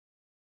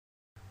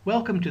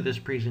Welcome to this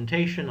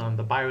presentation on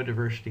the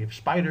biodiversity of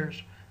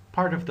spiders,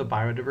 part of the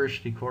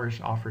biodiversity course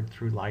offered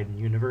through Leiden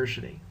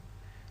University.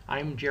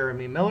 I'm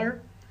Jeremy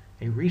Miller,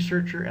 a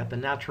researcher at the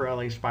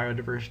Naturalis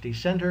Biodiversity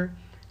Center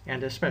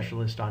and a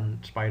specialist on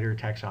spider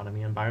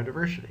taxonomy and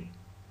biodiversity.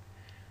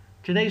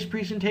 Today's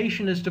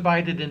presentation is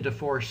divided into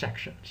 4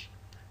 sections.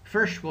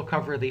 First, we'll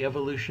cover the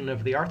evolution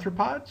of the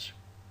arthropods.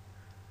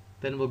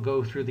 Then we'll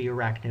go through the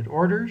arachnid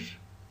orders.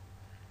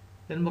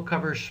 Then we'll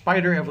cover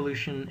spider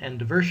evolution and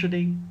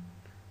diversity.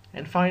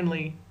 And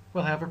finally,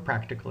 we'll have a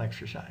practical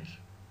exercise.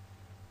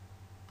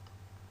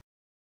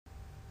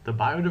 The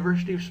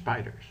Biodiversity of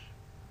Spiders,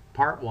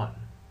 Part 1,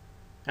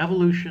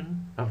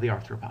 Evolution of the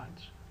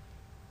Arthropods.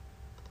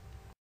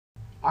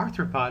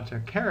 Arthropods are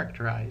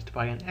characterized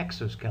by an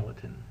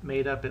exoskeleton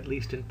made up at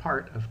least in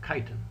part of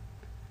chitin.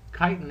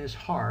 Chitin is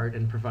hard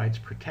and provides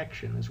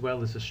protection as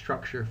well as a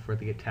structure for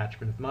the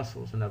attachment of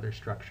muscles and other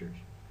structures.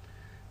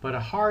 But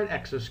a hard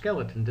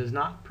exoskeleton does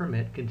not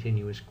permit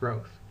continuous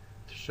growth.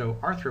 So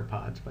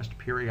arthropods must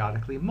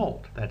periodically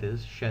molt, that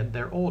is, shed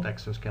their old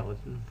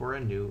exoskeleton for a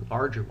new,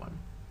 larger one.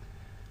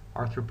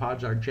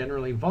 Arthropods are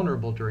generally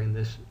vulnerable during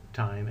this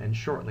time and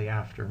shortly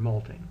after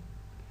molting.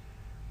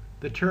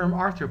 The term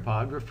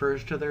arthropod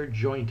refers to their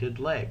jointed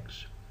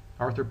legs.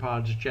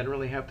 Arthropods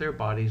generally have their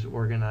bodies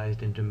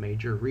organized into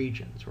major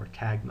regions, or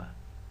tagma.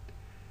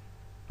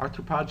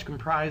 Arthropods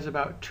comprise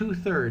about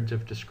 2/3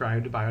 of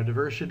described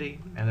biodiversity,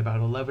 and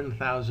about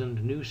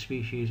 11,000 new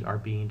species are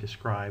being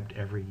described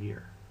every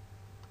year.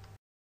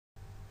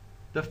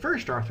 The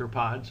first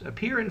arthropods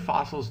appear in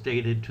fossils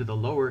dated to the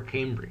Lower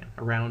Cambrian,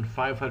 around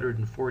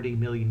 540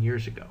 million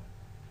years ago.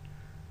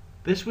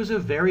 This was a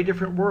very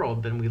different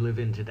world than we live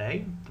in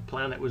today. The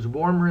planet was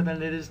warmer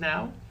than it is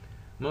now.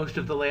 Most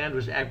of the land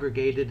was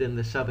aggregated in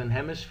the southern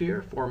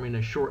hemisphere, forming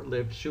a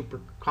short-lived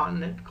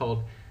supercontinent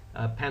called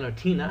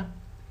Pannotina.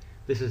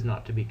 This is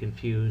not to be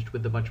confused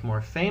with the much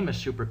more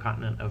famous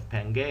supercontinent of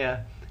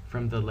Pangaea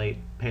from the late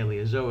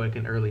Paleozoic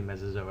and early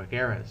Mesozoic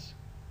eras.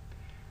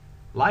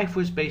 Life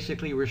was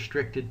basically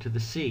restricted to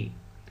the sea.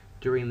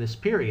 During this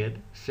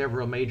period,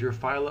 several major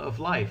phyla of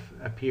life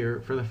appear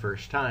for the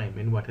first time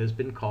in what has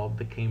been called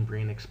the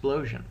Cambrian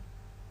explosion.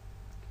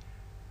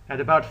 At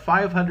about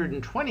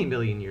 520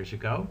 million years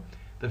ago,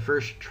 the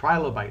first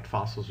trilobite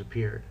fossils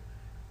appeared.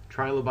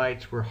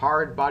 Trilobites were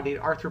hard-bodied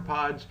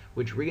arthropods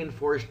which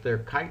reinforced their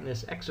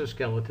chitinous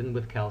exoskeleton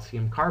with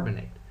calcium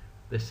carbonate,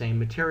 the same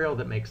material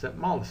that makes up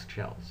mollusk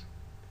shells.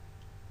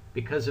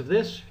 Because of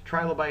this,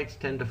 trilobites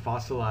tend to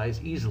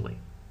fossilize easily.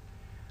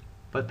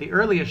 But the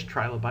earliest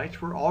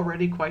trilobites were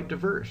already quite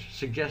diverse,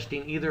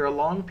 suggesting either a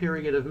long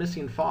period of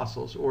missing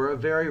fossils or a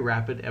very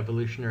rapid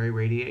evolutionary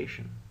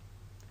radiation.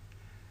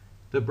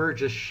 The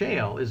Burgess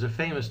Shale is a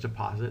famous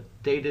deposit,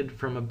 dated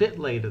from a bit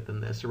later than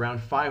this, around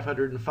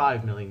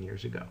 505 million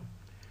years ago.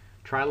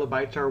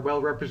 Trilobites are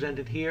well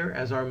represented here,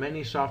 as are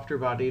many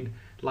softer-bodied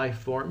life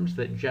forms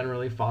that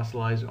generally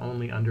fossilize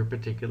only under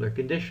particular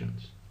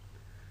conditions.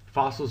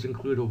 Fossils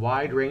include a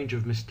wide range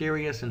of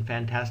mysterious and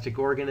fantastic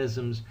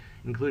organisms,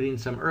 including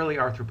some early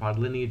arthropod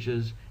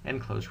lineages and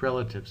close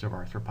relatives of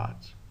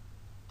arthropods.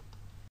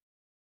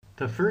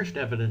 The first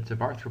evidence of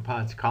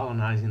arthropods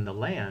colonizing the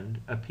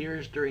land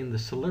appears during the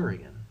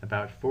Silurian,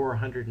 about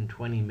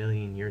 420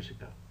 million years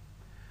ago.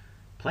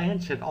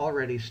 Plants had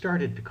already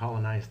started to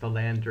colonize the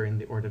land during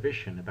the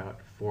Ordovician, about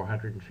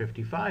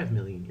 455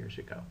 million years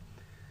ago.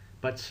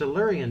 But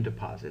Silurian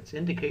deposits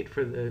indicate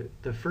for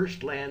the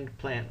first land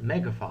plant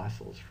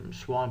megafossils from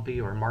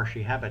swampy or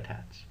marshy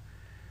habitats.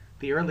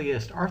 The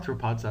earliest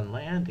arthropods on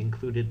land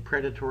included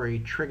predatory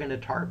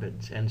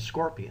trigonotarbids and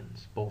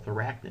scorpions, both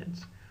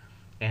arachnids,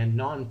 and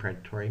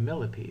non-predatory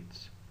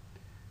millipedes.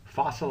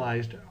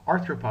 Fossilized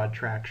arthropod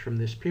tracks from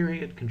this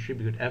period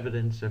contribute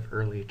evidence of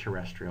early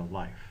terrestrial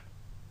life.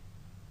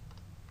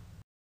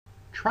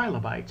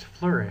 Trilobites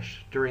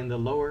flourished during the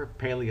lower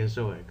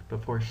Paleozoic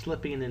before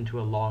slipping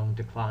into a long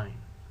decline.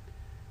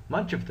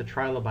 Much of the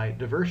trilobite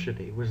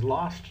diversity was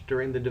lost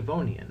during the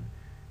Devonian,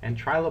 and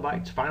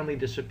trilobites finally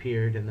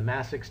disappeared in the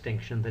mass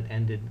extinction that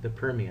ended the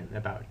Permian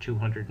about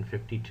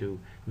 252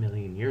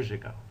 million years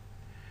ago.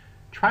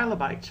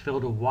 Trilobites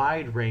filled a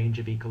wide range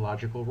of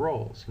ecological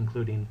roles,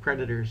 including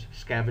predators,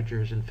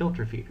 scavengers, and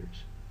filter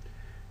feeders.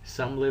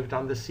 Some lived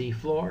on the sea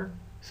floor,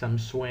 some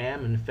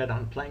swam and fed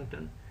on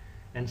plankton,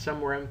 and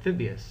some were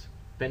amphibious,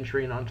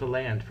 venturing onto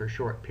land for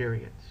short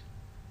periods.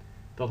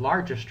 The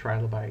largest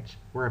trilobites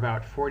were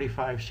about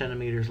 45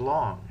 centimeters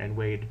long and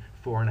weighed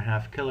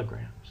 4.5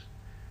 kilograms.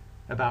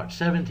 About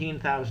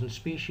 17,000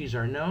 species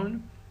are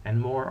known,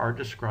 and more are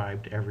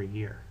described every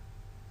year.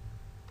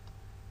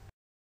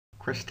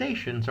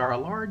 Crustaceans are a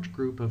large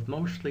group of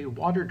mostly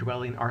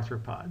water-dwelling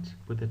arthropods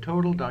with a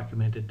total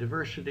documented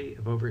diversity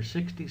of over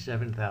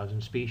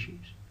 67,000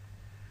 species.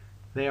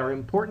 They are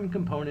important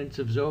components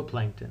of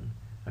zooplankton,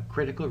 a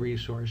critical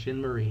resource in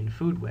marine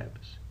food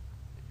webs.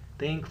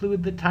 They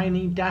include the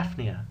tiny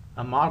Daphnia,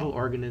 a model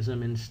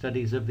organism in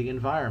studies of the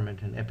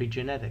environment and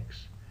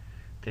epigenetics.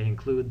 They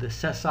include the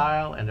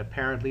sessile and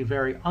apparently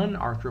very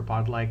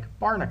unarthropod-like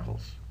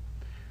barnacles.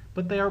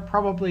 but they are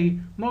probably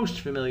most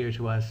familiar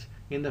to us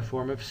in the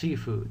form of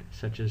seafood,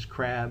 such as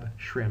crab,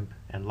 shrimp,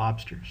 and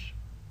lobsters.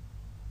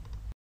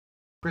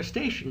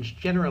 Crustaceans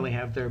generally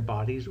have their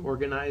bodies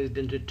organized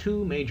into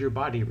two major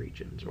body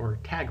regions, or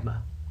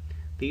tagma.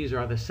 These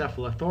are the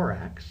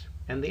cephalothorax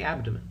and the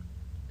abdomen.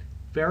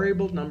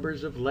 Variable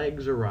numbers of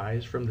legs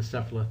arise from the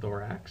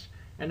cephalothorax,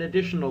 and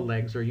additional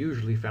legs are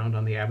usually found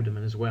on the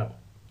abdomen as well.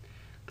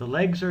 The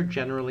legs are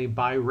generally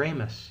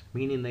biramous,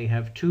 meaning they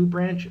have two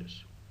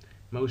branches.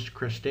 Most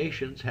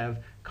crustaceans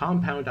have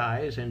compound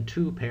eyes and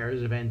two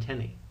pairs of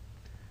antennae.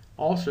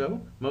 Also,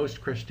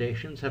 most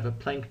crustaceans have a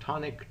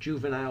planktonic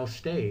juvenile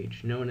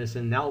stage known as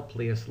a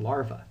nauplius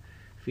larva,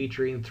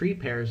 featuring three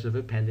pairs of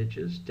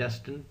appendages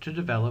destined to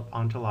develop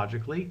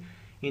ontologically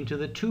into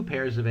the two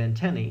pairs of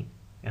antennae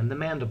and the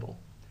mandible,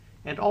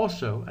 and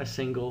also a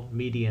single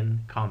median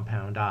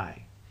compound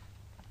eye.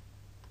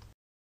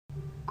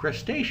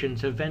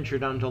 Crustaceans have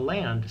ventured onto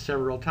land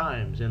several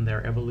times in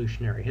their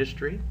evolutionary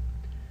history.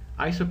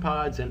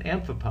 Isopods and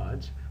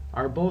amphipods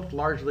are both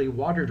largely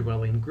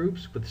water-dwelling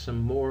groups with some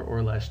more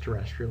or less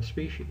terrestrial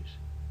species.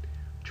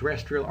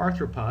 Terrestrial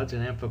arthropods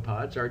and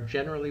amphipods are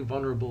generally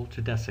vulnerable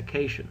to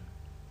desiccation.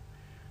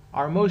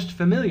 Our most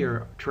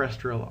familiar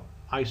terrestrial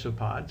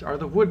isopods are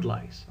the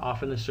woodlice,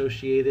 often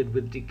associated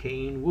with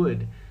decaying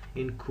wood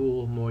in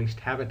cool, moist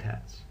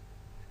habitats.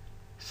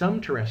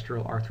 Some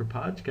terrestrial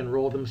arthropods can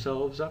roll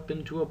themselves up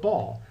into a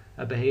ball,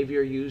 a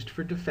behavior used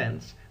for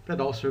defense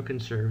that also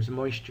conserves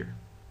moisture.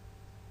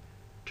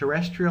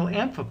 Terrestrial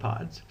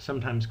amphipods,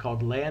 sometimes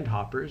called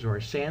landhoppers or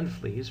sand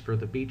fleas for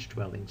the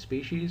beach-dwelling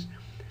species,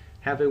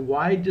 have a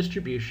wide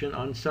distribution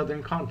on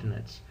southern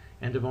continents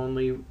and have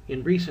only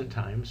in recent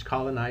times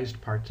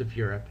colonized parts of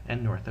Europe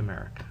and North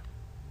America.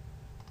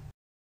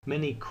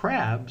 Many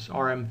crabs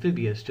are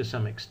amphibious to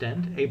some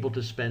extent, able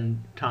to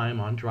spend time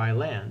on dry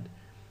land.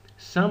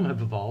 Some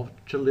have evolved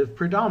to live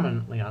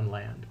predominantly on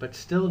land, but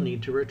still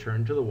need to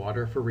return to the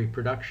water for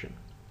reproduction.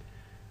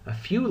 A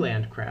few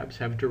land crabs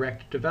have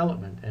direct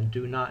development and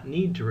do not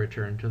need to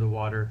return to the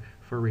water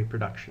for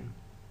reproduction.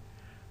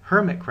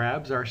 Hermit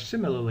crabs are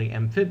similarly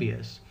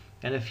amphibious,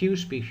 and a few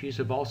species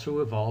have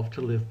also evolved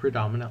to live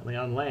predominantly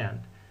on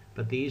land,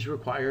 but these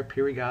require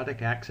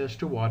periodic access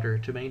to water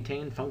to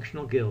maintain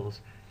functional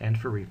gills and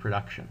for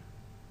reproduction.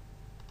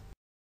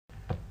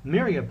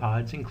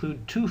 Myriapods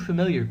include two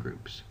familiar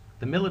groups,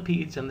 the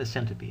millipedes and the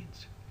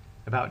centipedes.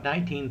 About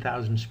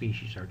 19,000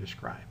 species are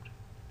described.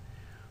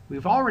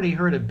 We've already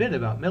heard a bit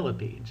about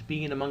millipedes,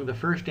 being among the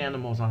first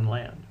animals on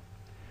land.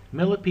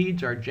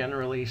 Millipedes are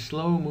generally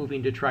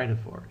slow-moving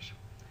detritivores.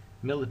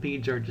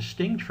 Millipedes are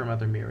distinct from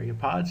other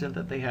myriapods in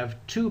that they have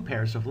two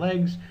pairs of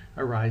legs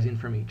arising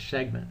from each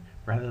segment,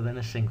 rather than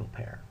a single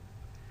pair.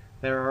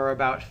 There are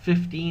about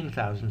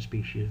 15,000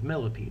 species of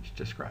millipedes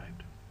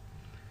described.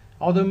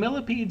 Although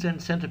millipedes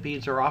and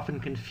centipedes are often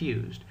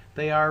confused,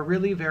 they are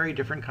really very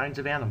different kinds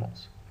of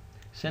animals.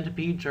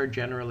 Centipedes are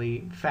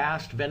generally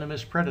fast,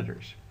 venomous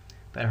predators.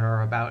 There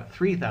are about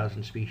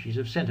 3,000 species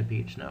of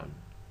centipedes known.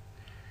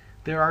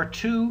 There are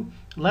two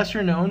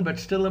lesser-known but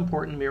still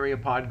important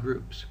myriapod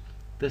groups.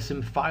 The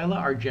symphyla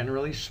are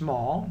generally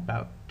small,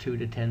 about 2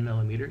 to 10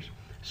 millimeters,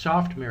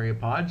 soft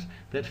myriapods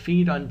that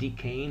feed on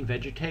decaying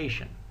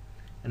vegetation,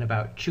 and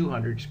about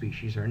 200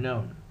 species are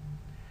known.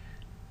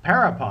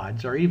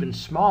 Parapods are even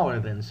smaller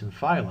than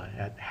symphyla,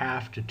 at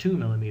half to 2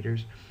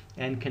 millimeters,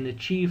 and can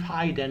achieve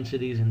high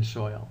densities in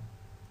soil.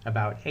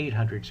 About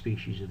 800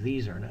 species of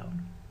these are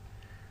known.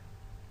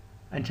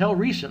 Until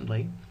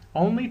recently,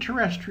 only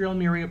terrestrial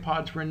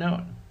myriapods were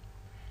known.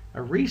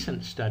 A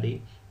recent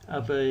study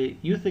of a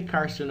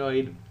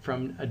euthycarcinoid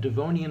from a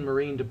Devonian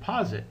marine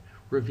deposit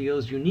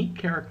reveals unique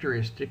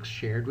characteristics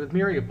shared with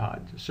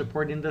myriapods,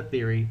 supporting the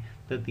theory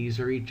that these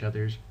are each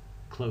other's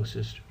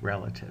closest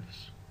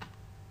relatives.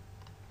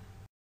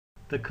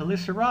 The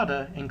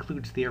Chelicerata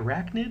includes the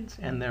arachnids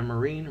and their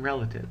marine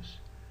relatives.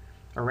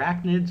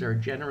 Arachnids are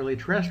generally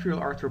terrestrial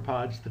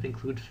arthropods that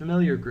include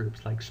familiar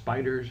groups like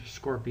spiders,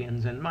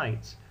 scorpions, and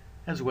mites,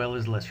 as well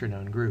as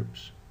lesser-known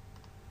groups.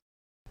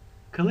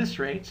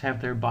 Chelicerates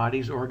have their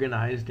bodies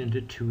organized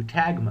into two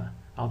tagma,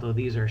 although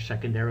these are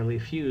secondarily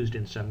fused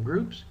in some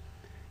groups,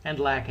 and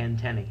lack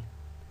antennae.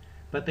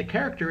 But the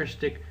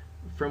characteristic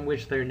from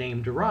which their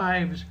name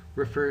derives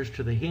refers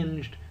to the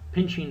hinged,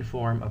 pinching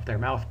form of their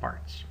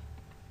mouthparts.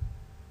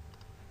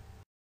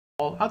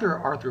 All other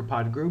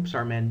arthropod groups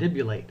are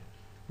mandibulate,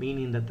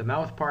 meaning that the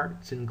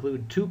mouthparts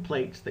include two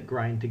plates that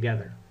grind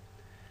together.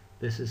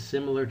 This is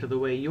similar to the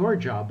way your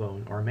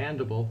jawbone, or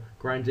mandible,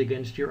 grinds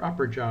against your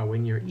upper jaw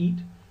when you eat,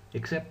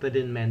 except that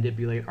in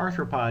mandibulate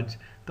arthropods,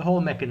 the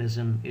whole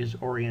mechanism is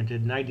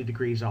oriented 90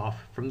 degrees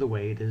off from the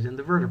way it is in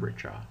the vertebrate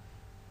jaw.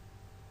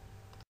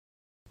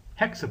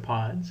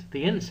 Hexapods,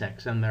 the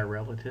insects and their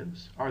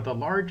relatives, are the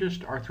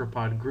largest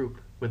arthropod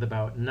group with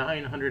about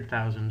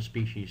 900,000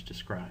 species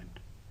described.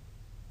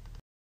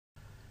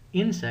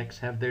 Insects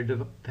have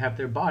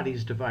their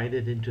bodies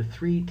divided into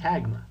three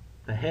tagma,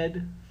 the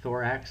head,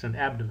 thorax, and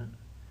abdomen.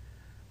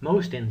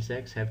 Most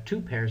insects have two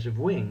pairs of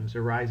wings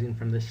arising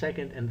from the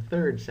second and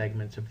third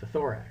segments of the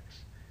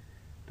thorax.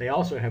 They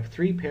also have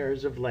 3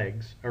 pairs of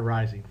legs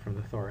arising from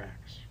the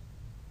thorax.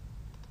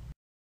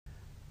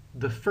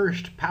 The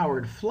first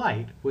powered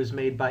flight was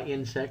made by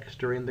insects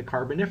during the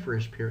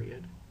Carboniferous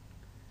period.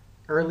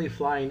 Early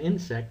flying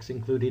insects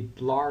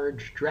included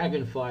large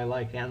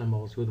dragonfly-like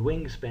animals with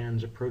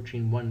wingspans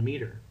approaching 1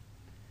 meter.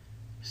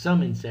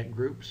 Some insect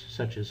groups,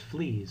 such as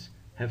fleas,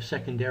 have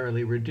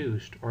secondarily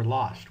reduced or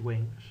lost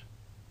wings.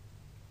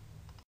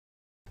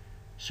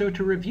 So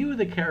to review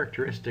the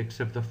characteristics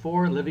of the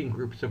 4 living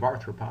groups of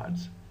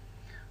arthropods,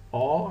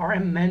 all are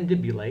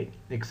mandibulate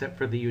except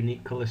for the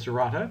unique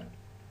Chelicerata,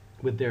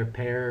 with their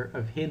pair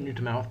of hinged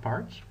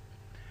mouthparts.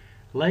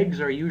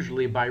 Legs are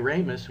usually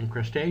biramous in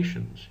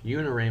crustaceans,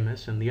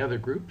 uniramous in the other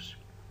groups.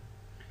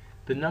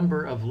 The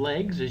number of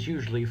legs is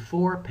usually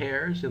 4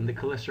 pairs in the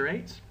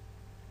chelicerates,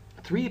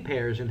 3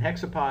 pairs in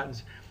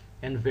hexapods,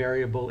 and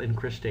variable in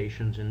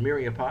crustaceans and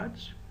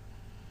myriapods.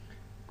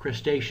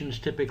 Crustaceans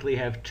typically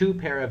have 2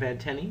 pair of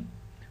antennae,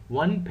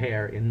 1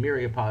 pair in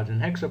myriapods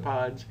and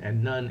hexapods,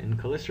 and none in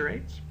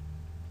chelicerates.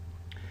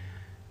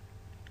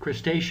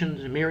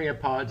 Crustaceans,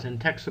 myriapods, and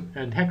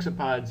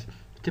hexapods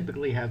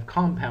typically have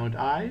compound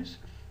eyes,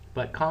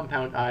 but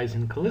compound eyes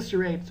in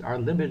chelicerates are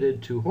limited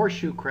to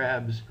horseshoe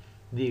crabs,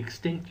 the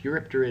extinct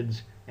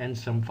eurypterids, and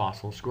some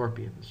fossil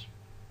scorpions.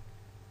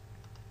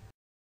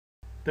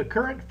 The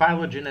current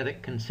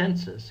phylogenetic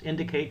consensus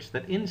indicates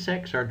that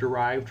insects are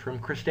derived from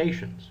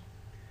crustaceans.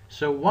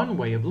 So one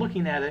way of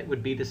looking at it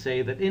would be to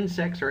say that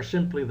insects are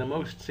simply the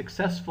most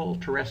successful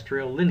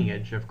terrestrial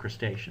lineage of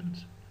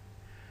crustaceans.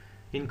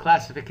 In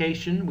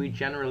classification, we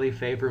generally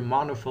favor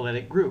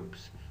monophyletic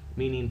groups,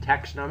 meaning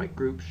taxonomic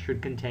groups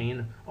should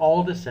contain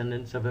all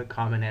descendants of a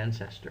common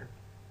ancestor.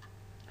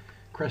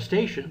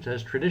 Crustaceans,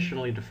 as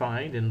traditionally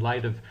defined in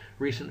light of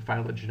recent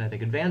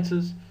phylogenetic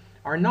advances,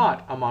 are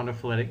not a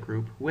monophyletic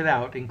group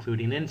without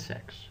including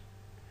insects.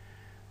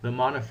 The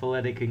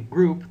monophyletic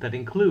group that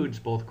includes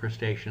both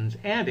crustaceans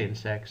and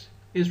insects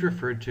is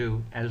referred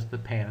to as the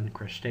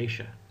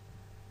Pancrustacea.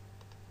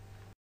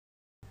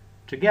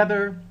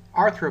 Together,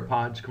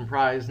 arthropods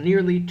comprise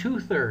nearly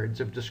 2/3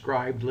 of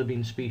described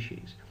living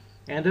species,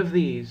 and of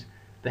these,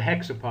 the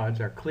hexapods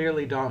are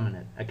clearly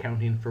dominant,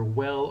 accounting for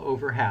well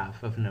over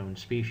half of known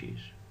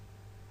species.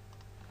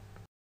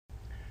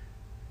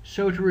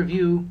 So to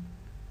review,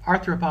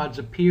 arthropods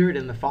appeared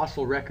in the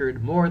fossil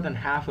record more than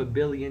 500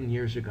 million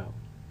years ago.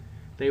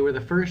 They were the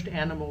first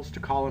animals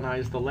to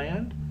colonize the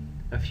land,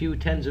 a few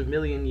tens of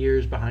million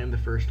years behind the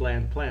first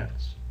land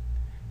plants.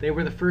 They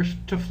were the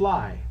first to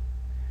fly.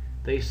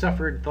 They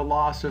suffered the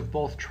loss of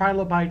both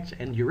trilobites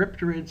and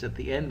eurypterids at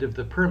the end of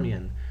the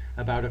Permian,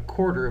 about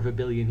 250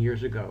 million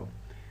years ago.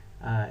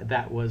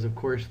 That was, of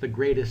course, the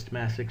greatest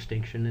mass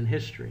extinction in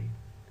history.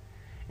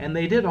 And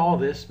they did all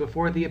this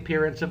before the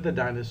appearance of the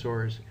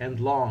dinosaurs and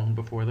long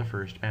before the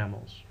first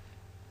mammals.